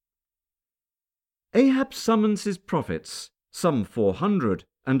Ahab summons his prophets, some 400,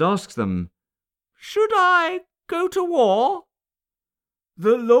 and asks them, "Should I go to war?"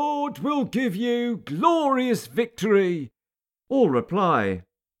 "The Lord will give you glorious victory," all reply.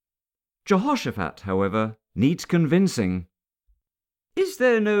 Jehoshaphat, however, needs convincing. "Is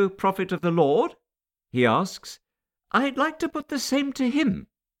there no prophet of the Lord?" he asks. "I'd like to put the same to him."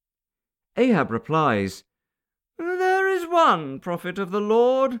 Ahab replies, "There is one prophet of the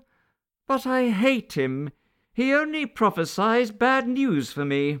Lord, but I hate him. He only prophesies bad news for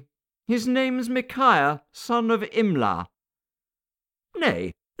me. His name's Micaiah, son of Imlah."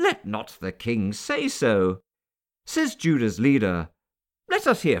 "Nay, let not the king say so," says Judah's leader. "Let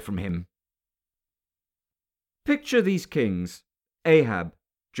us hear from him." Picture these kings, Ahab,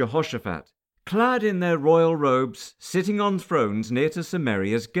 Jehoshaphat, clad in their royal robes, sitting on thrones near to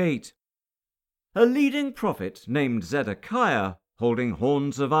Samaria's gate. A leading prophet named Zedekiah, holding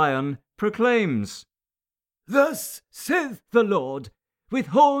horns of iron, proclaims, "Thus saith the Lord, with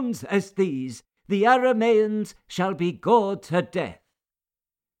horns as these, the Arameans shall be gored to death."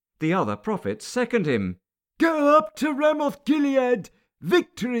 The other prophets second him, "Go up to Ramoth-Gilead,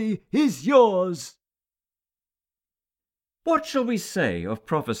 victory is yours." What shall we say of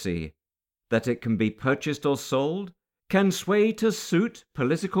prophecy? That it can be purchased or sold, can sway to suit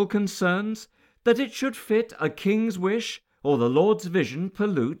political concerns, that it should fit a king's wish or the Lord's vision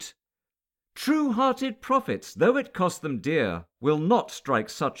pollute? True-hearted prophets, though it cost them dear, will not strike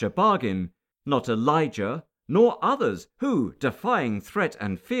such a bargain, not Elijah, nor others who, defying threat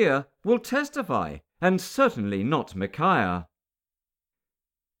and fear, will testify, and certainly not Micaiah.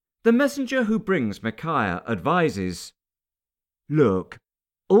 The messenger who brings Micaiah advises, "Look,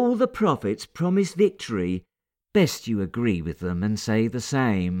 all the prophets promise victory. Best you agree with them and say the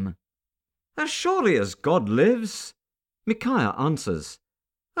same." "As surely as God lives," Micaiah answers,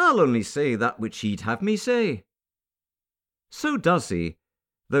 "I'll only say that which he'd have me say." So does he,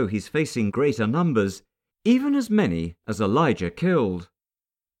 though he's facing greater numbers, even as many as Elijah killed.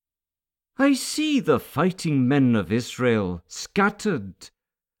 "I see the fighting men of Israel scattered,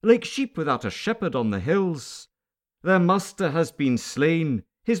 like sheep without a shepherd on the hills. Their master has been slain,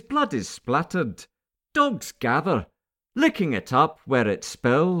 his blood is splattered. Dogs gather, licking it up where it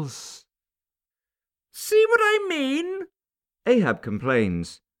spills." "See what I mean?" Ahab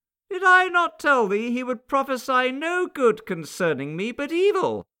complains. "Did I not tell thee he would prophesy no good concerning me but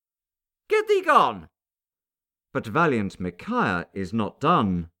evil? Get thee gone." But valiant Micaiah is not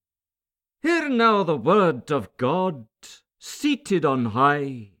done. "Hear now the word of God, seated on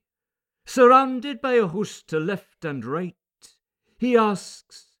high, surrounded by a host to left and right. He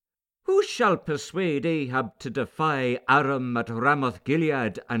asks, who shall persuade Ahab to defy Aram at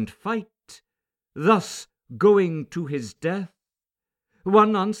Ramoth-Gilead and fight, thus going to his death?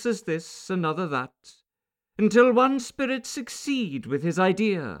 One answers this, another that, until one spirit succeed with his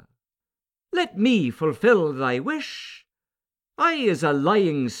idea. Let me fulfill thy wish. I as a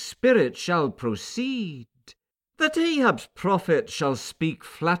lying spirit shall proceed, that Ahab's prophet shall speak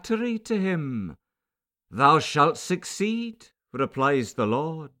flattery to him. Thou shalt succeed, replies the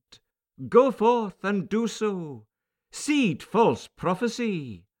Lord. Go forth and do so. Seed false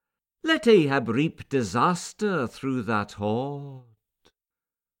prophecy. Let Ahab reap disaster through that horde.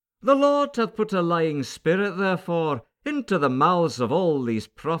 The Lord hath put a lying spirit, therefore, into the mouths of all these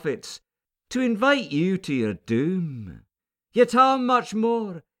prophets, to invite you to your doom. Yet how much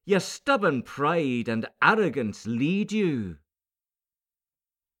more your stubborn pride and arrogance lead you."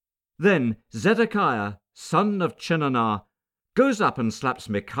 Then Zedekiah, son of Chenanah, goes up and slaps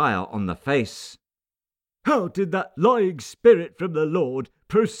Micaiah on the face. "How did that lying spirit from the Lord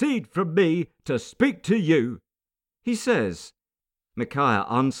proceed from me to speak to you?" he says. Micaiah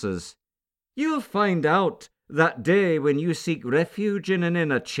answers, "You'll find out that day when you seek refuge in an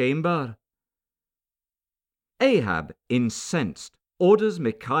inner chamber." Ahab, incensed, orders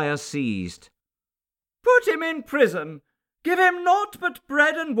Micaiah seized. "Put him in prison. Give him naught but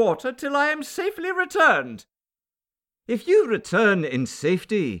bread and water till I am safely returned." "If you return in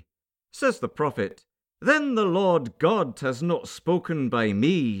safety," says the prophet, "then the Lord God has not spoken by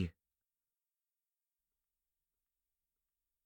me.